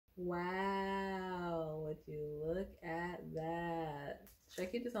Wow, would you look at that? Should I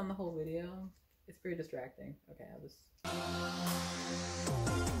keep this on the whole video? It's pretty distracting. Okay, I'll just...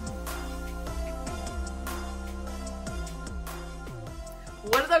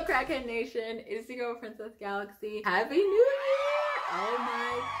 What is up, Crackhead Nation? It's your girl, Princess Galaxy. Happy New Year! Oh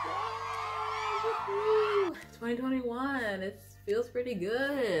my gosh! 2021. It feels pretty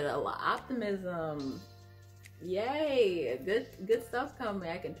good. A lot of optimism. Yay! Good stuff's coming.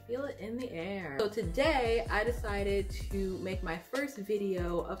 I can feel it in the air. So today I decided to make my first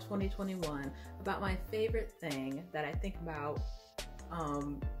video of 2021 about my favorite thing that I think about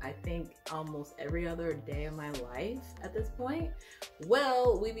I think almost every other day of my life at this point.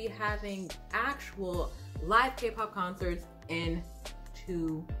 Well, we be having actual live K-pop concerts in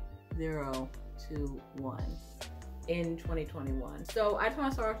 2021 in 2021. So I just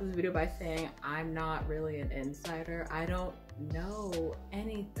want to start off this video by saying I'm not really an insider. I don't know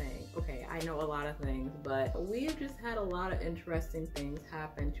anything. Okay, I know a lot of things, but we have just had a lot of interesting things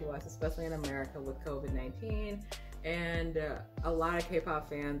happen to us, especially in America with COVID-19. And a lot of K-pop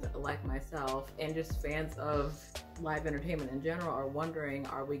fans like myself and just fans of live entertainment in general are wondering,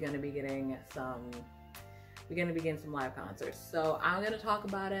 are we going to be getting some live concerts? So I'm going to talk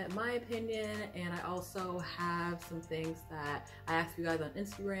about it, my opinion, and I also have some things that I asked you guys on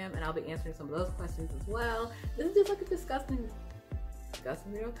Instagram, and I'll be answering some of those questions as well. This is just like a disgusting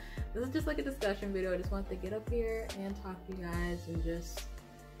video. This is just like a discussion video. I just wanted to get up here and talk to you guys and just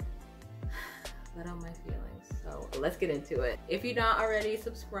let out my feelings. So let's get into it. If you're not already,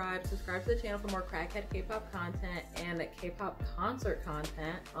 subscribe to the channel for more crackhead K-pop content and K-pop concert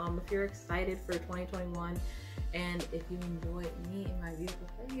content. If you're excited for 2021 and if you enjoyed me and my beautiful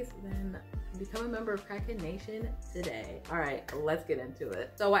face, then become a member of Crackhead Nation today. All right, let's get into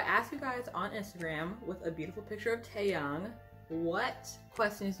it. So I asked you guys on Instagram with a beautiful picture of Taeyong, what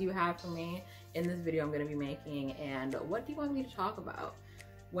questions do you have for me in this video I'm going to be making, and what do you want me to talk about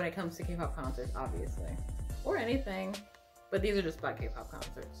when it comes to K-pop concerts, obviously, or anything, but these are just about K-pop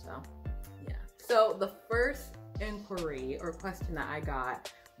concerts, so yeah. So the first inquiry or question that I got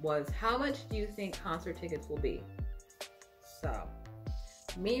was, how much do you think concert tickets will be? So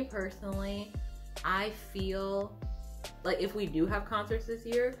me personally, I feel like if we do have concerts this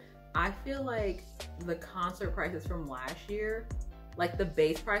year, I feel like the concert prices from last year, like the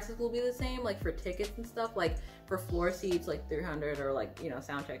base prices will be the same, like for tickets and stuff, like for floor seats like 300 or like, you know,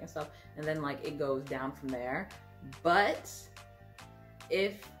 sound check and stuff, and then like it goes down from there. But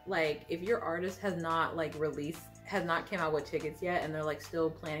if your artist has not came out with tickets yet and they're like still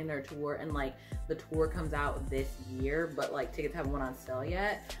planning their tour, and like the tour comes out this year but like tickets haven't went on sale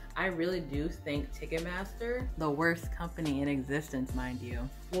yet, I really do think Ticketmaster, the worst company in existence mind you,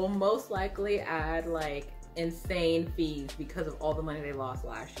 will most likely add like insane fees because of all the money they lost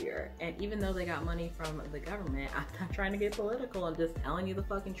last year. And even though they got money from the government, I'm not trying to get political, I'm just telling you the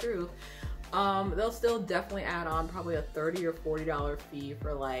fucking truth, they'll still definitely add on probably a $30 or $40 fee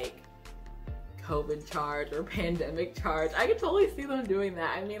for like COVID charge or pandemic charge. I could totally see them doing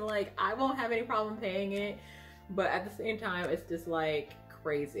that. I mean, like, I won't have any problem paying it, but at the same time it's just like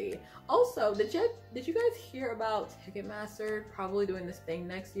crazy. Also, did you guys hear about Ticketmaster probably doing this thing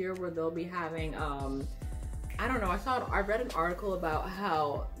next year where they'll be having I don't know, I read an article about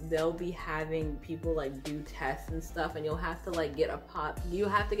how they'll be having people like do tests and stuff, and you'll have to like get a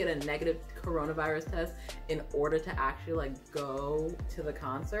negative coronavirus test in order to actually like go to the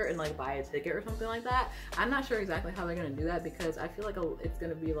concert and like buy a ticket or something like that. I'm not sure exactly how they're gonna do that, because I feel like it's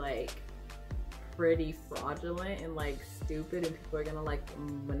gonna be like pretty fraudulent and like stupid, and people are gonna like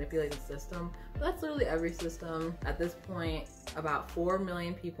manipulate the system. But that's literally every system at this point. About 4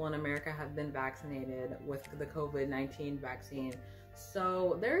 million people in America have been vaccinated with the COVID-19 vaccine,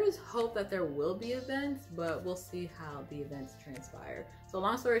 so there is hope that there will be events, but we'll see how the events transpire. So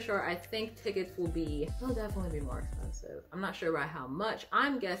long story short, I think tickets will definitely be more expensive. I'm not sure about how much.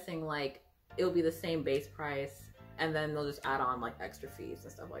 I'm guessing like it'll be the same base price, and then they'll just add on like extra fees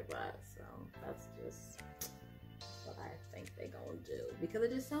and stuff like that. So that's just what I think they gonna do, because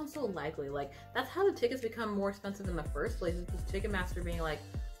it just sounds so likely. Like, that's how the tickets become more expensive in the first place, is just Ticketmaster being like,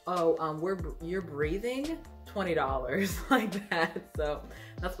 oh, you're breathing $20 like that. So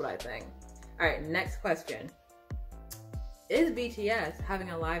that's what I think. All right, next question. Is BTS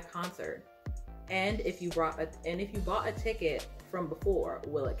having a live concert? And if you bought a ticket from before,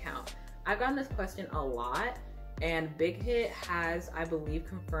 will it count? I've gotten this question a lot, and Big Hit has, I believe,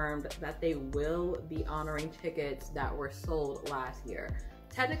 confirmed that they will be honoring tickets that were sold last year.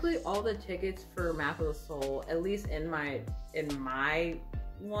 Technically, all the tickets for Map of the Soul, at least in my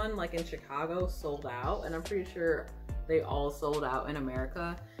one, like in Chicago, sold out, and I'm pretty sure they all sold out in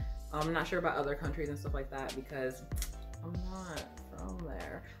America. I'm not sure about other countries and stuff like that because I'm not from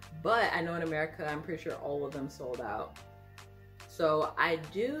there. But I know in America, I'm pretty sure all of them sold out. So I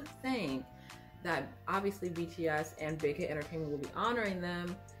do think that obviously BTS and Big Hit Entertainment will be honoring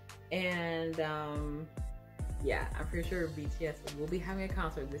them. And yeah, I'm pretty sure BTS will be having a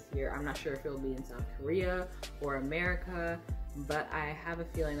concert this year. I'm not sure if it'll be in South Korea or America, but I have a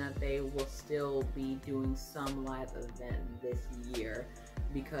feeling that they will still be doing some live event this year,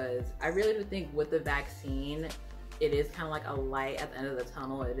 because I really do think with the vaccine, it is kind of like a light at the end of the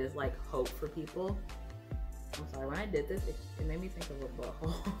tunnel. It is like hope for people. I'm sorry, when I did this, it made me think of a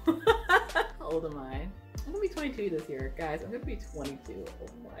butthole. How old am I? I'm gonna be 22 this year. Guys, I'm gonna be 22.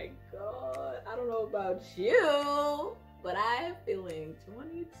 Oh my God. I don't know about you, but I'm feeling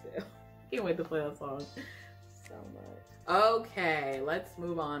 22. Can't wait to play that song so much. Okay, let's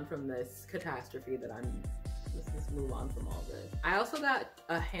move on from this catastrophe that let's just move on from all this. I also got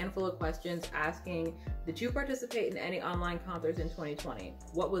a handful of questions asking, did you participate in any online concerts in 2020?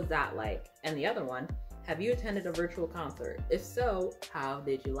 What was that like? And the other one, have you attended a virtual concert? If so, how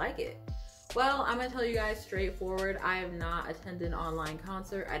did you like it? Well, I'm gonna tell you guys straightforward, I have not attended an online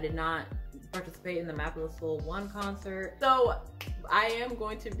concert. I did not participate in the Map of the Soul 1 concert. So I am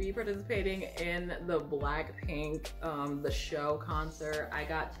going to be participating in the Blackpink, the show concert. I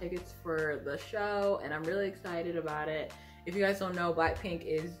got tickets for the show and I'm really excited about it. If you guys don't know, Blackpink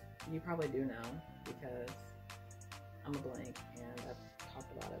is, you probably do know because I'm a blank and I've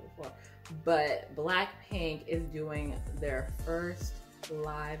talked about it before. But Blackpink is doing their first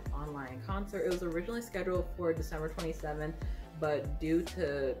live online concert. It was originally scheduled for December 27th, but due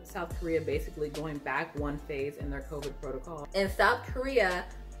to South Korea basically going back one phase in their COVID protocol. In South Korea,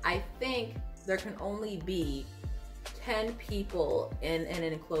 I think there can only be 10 people in an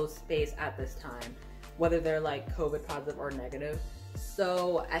enclosed space at this time, whether they're like COVID positive or negative.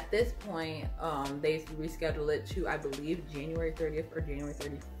 So at this point, they rescheduled it to, I believe, January 30th or January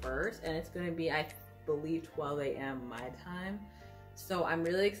 31st, and it's going to be, I believe, 12 a.m. my time. So I'm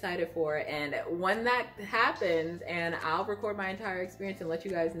really excited for it, and when that happens, and I'll record my entire experience and let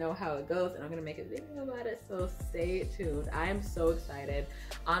you guys know how it goes, and I'm gonna make a video about it, so stay tuned. I am so excited.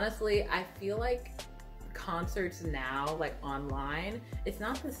 Honestly, I feel like concerts now, like online, it's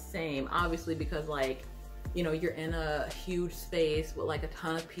not the same, obviously, because like, you know, you're in a huge space with like a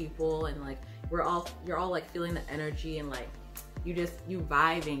ton of people, and like you're all like feeling the energy, and like you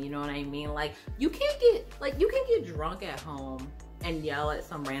vibing, you know what I mean? Like you can get drunk at home and yell at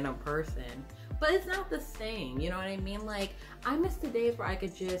some random person, but it's not the same, you know what I mean? Like I miss the days where I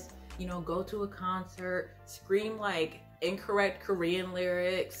could just, you know, go to a concert, scream like incorrect Korean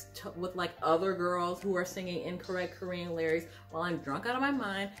lyrics with like other girls who are singing incorrect Korean lyrics while I'm drunk out of my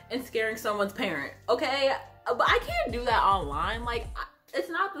mind and scaring someone's parent, okay? But I can't do that online. Like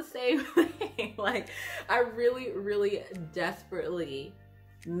it's not the same thing. Like I really, really desperately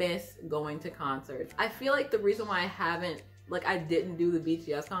miss going to concerts. I feel like the reason why I didn't do the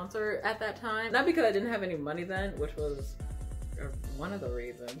BTS concert at that time, not because I didn't have any money then, which was one of the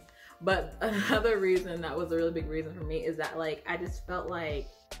reasons, but another reason that was a really big reason for me is that like I just felt like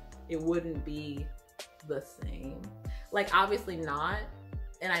it wouldn't be the same. Like obviously not,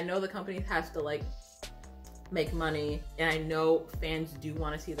 and I know the company has to like make money, and I know fans do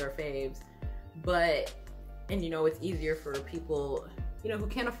want to see their faves, but, and you know, it's easier for people, you know, who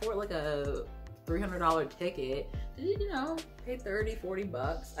can't afford like a $300 ticket to, you know, pay 30, 40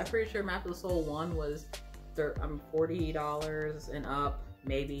 bucks. I'm pretty sure Map of the Soul 1 was $40 and up,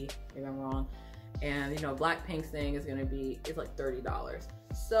 maybe I'm wrong. And you know, Blackpink's thing is it's like $30.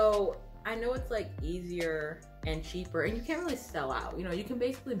 So I know it's like easier and cheaper, and you can't really sell out. You know, you can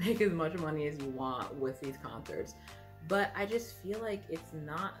basically make as much money as you want with these concerts, but I just feel like it's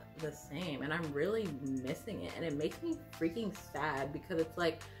not the same, and I'm really missing it, and it makes me freaking sad because it's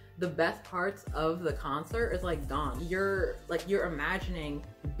like the best parts of the concert is like gone. You're imagining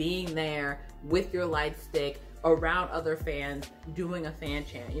being there with your light stick around other fans doing a fan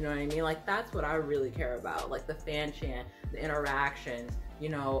chant, you know what I mean? Like that's what I really care about, like the fan chant, the interactions, you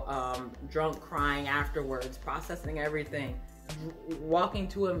know, drunk crying afterwards, processing everything, walking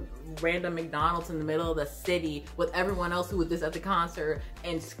to a random McDonald's in the middle of the city with everyone else who was just at the concert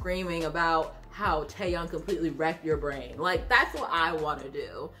and screaming about how Taehyung completely wrecked your brain. Like that's what I want to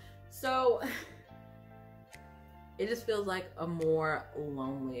do. So it just feels like a more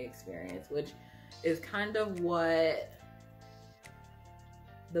lonely experience, which is kind of what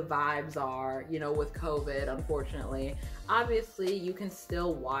the vibes are, you know, with COVID, unfortunately. Obviously, you can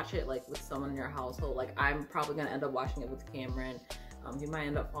still watch it like with someone in your household. Like I'm probably gonna end up watching it with Cameron. He might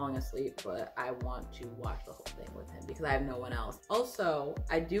end up falling asleep, but I want to watch the whole thing with him because I have no one else. Also,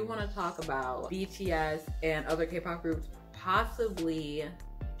 I do want to talk about BTS and other K-pop groups possibly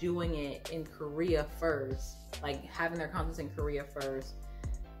doing it in Korea first, like having their concerts in Korea first,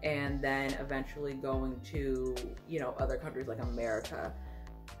 and then eventually going to, you know, other countries like America.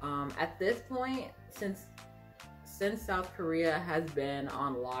 At this point, since South Korea has been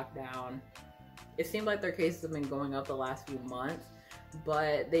on lockdown, it seems like their cases have been going up the last few months,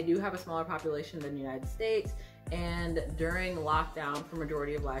 but they do have a smaller population than the United States. And during lockdown for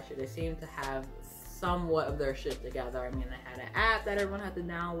majority of last year, they seem to have somewhat of their shit together. I mean, they had an app that everyone had to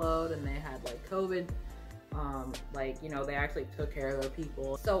download, and they had like COVID, like, you know, they actually took care of their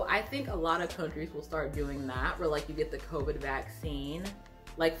people. So I think a lot of countries will start doing that, where like you get the COVID vaccine.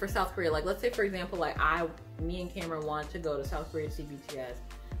 Like for South Korea, like let's say for example, like me and Cameron want to go to South Korea to see BTS,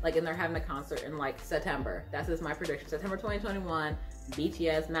 like, and they're having a concert in like September. That's just my prediction. September 2021,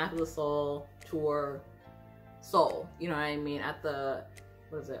 BTS Map of the Soul tour, Seoul. You know what I mean? At the,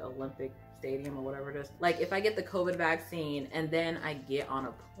 what is it, Olympic Stadium or whatever it is. Like if I get the COVID vaccine and then I get on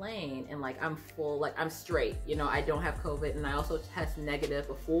a plane and like I'm full, like I'm straight, you know, I don't have COVID, and I also test negative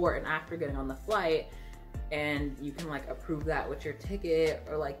before and after getting on the flight, and you can like approve that with your ticket,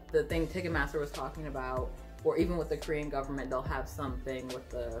 or like the thing Ticketmaster was talking about, or even with the Korean government, they'll have something with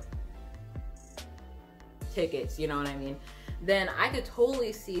the tickets, you know what I mean? Then I could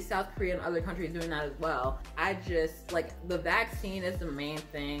totally see South Korea and other countries doing that as well. I just, like, the vaccine is the main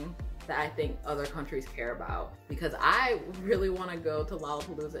thing that I think other countries care about, because I really want to go to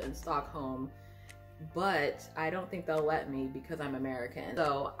Lollapalooza in Stockholm, but I don't think they'll let me because I'm American.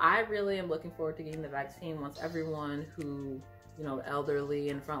 So I really am looking forward to getting the vaccine once everyone who, you know, the elderly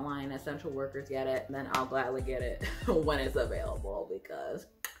and frontline essential workers get it. Then I'll gladly get it when it's available, because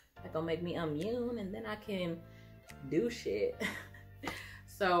that'll make me immune and then I can do shit.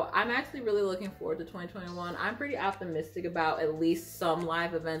 So I'm actually really looking forward to 2021. I'm pretty optimistic about at least some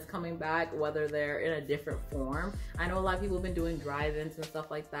live events coming back, whether they're in a different form. I know a lot of people have been doing drive-ins and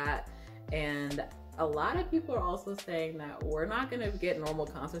stuff like that, and a lot of people are also saying that we're not gonna get normal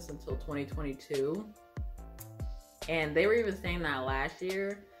concerts until 2022. And they were even saying that last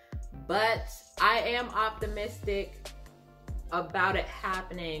year. But I am optimistic about it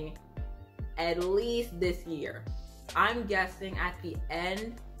happening at least this year. I'm guessing at the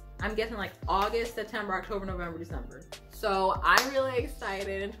end, I'm guessing like August, September, October, November, December. So I'm really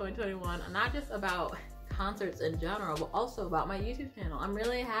excited in 2021, not just about concerts in general, but also about my YouTube channel. I'm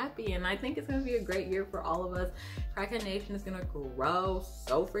really happy, and I think it's gonna be a great year for all of us. Crackhead Nation is gonna grow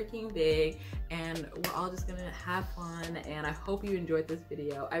so freaking big, and we're all just gonna have fun, and I hope you enjoyed this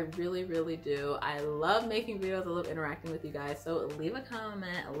video. I really, really do. I love making videos. I love interacting with you guys, so leave a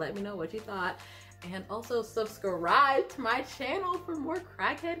comment and let me know what you thought. And also subscribe to my channel for more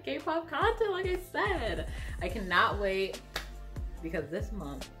crackhead K-pop content, like I said. I cannot wait, because this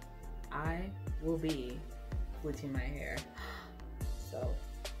month I will be bleaching my hair. So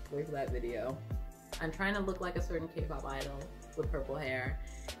wait for that video. I'm trying to look like a certain K-pop idol with purple hair,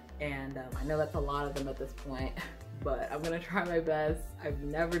 and I know that's a lot of them at this point, but I'm gonna try my best. I've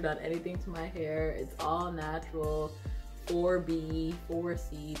never done anything to my hair. It's all natural, 4B,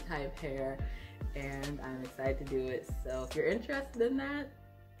 4C type hair, and I'm excited to do it. So if you're interested in that,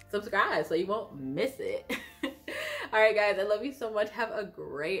 subscribe so you won't miss it. All right, guys, I love you so much. Have a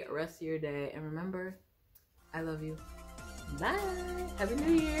great rest of your day, and remember, I love you. Bye. Happy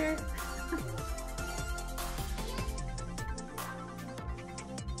New Year.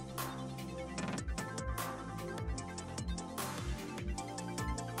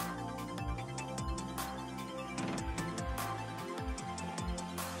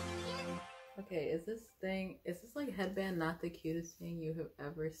 Okay, is this like headband not the cutest thing you have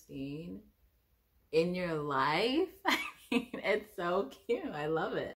ever seen in your life? I mean, it's so cute. I love it.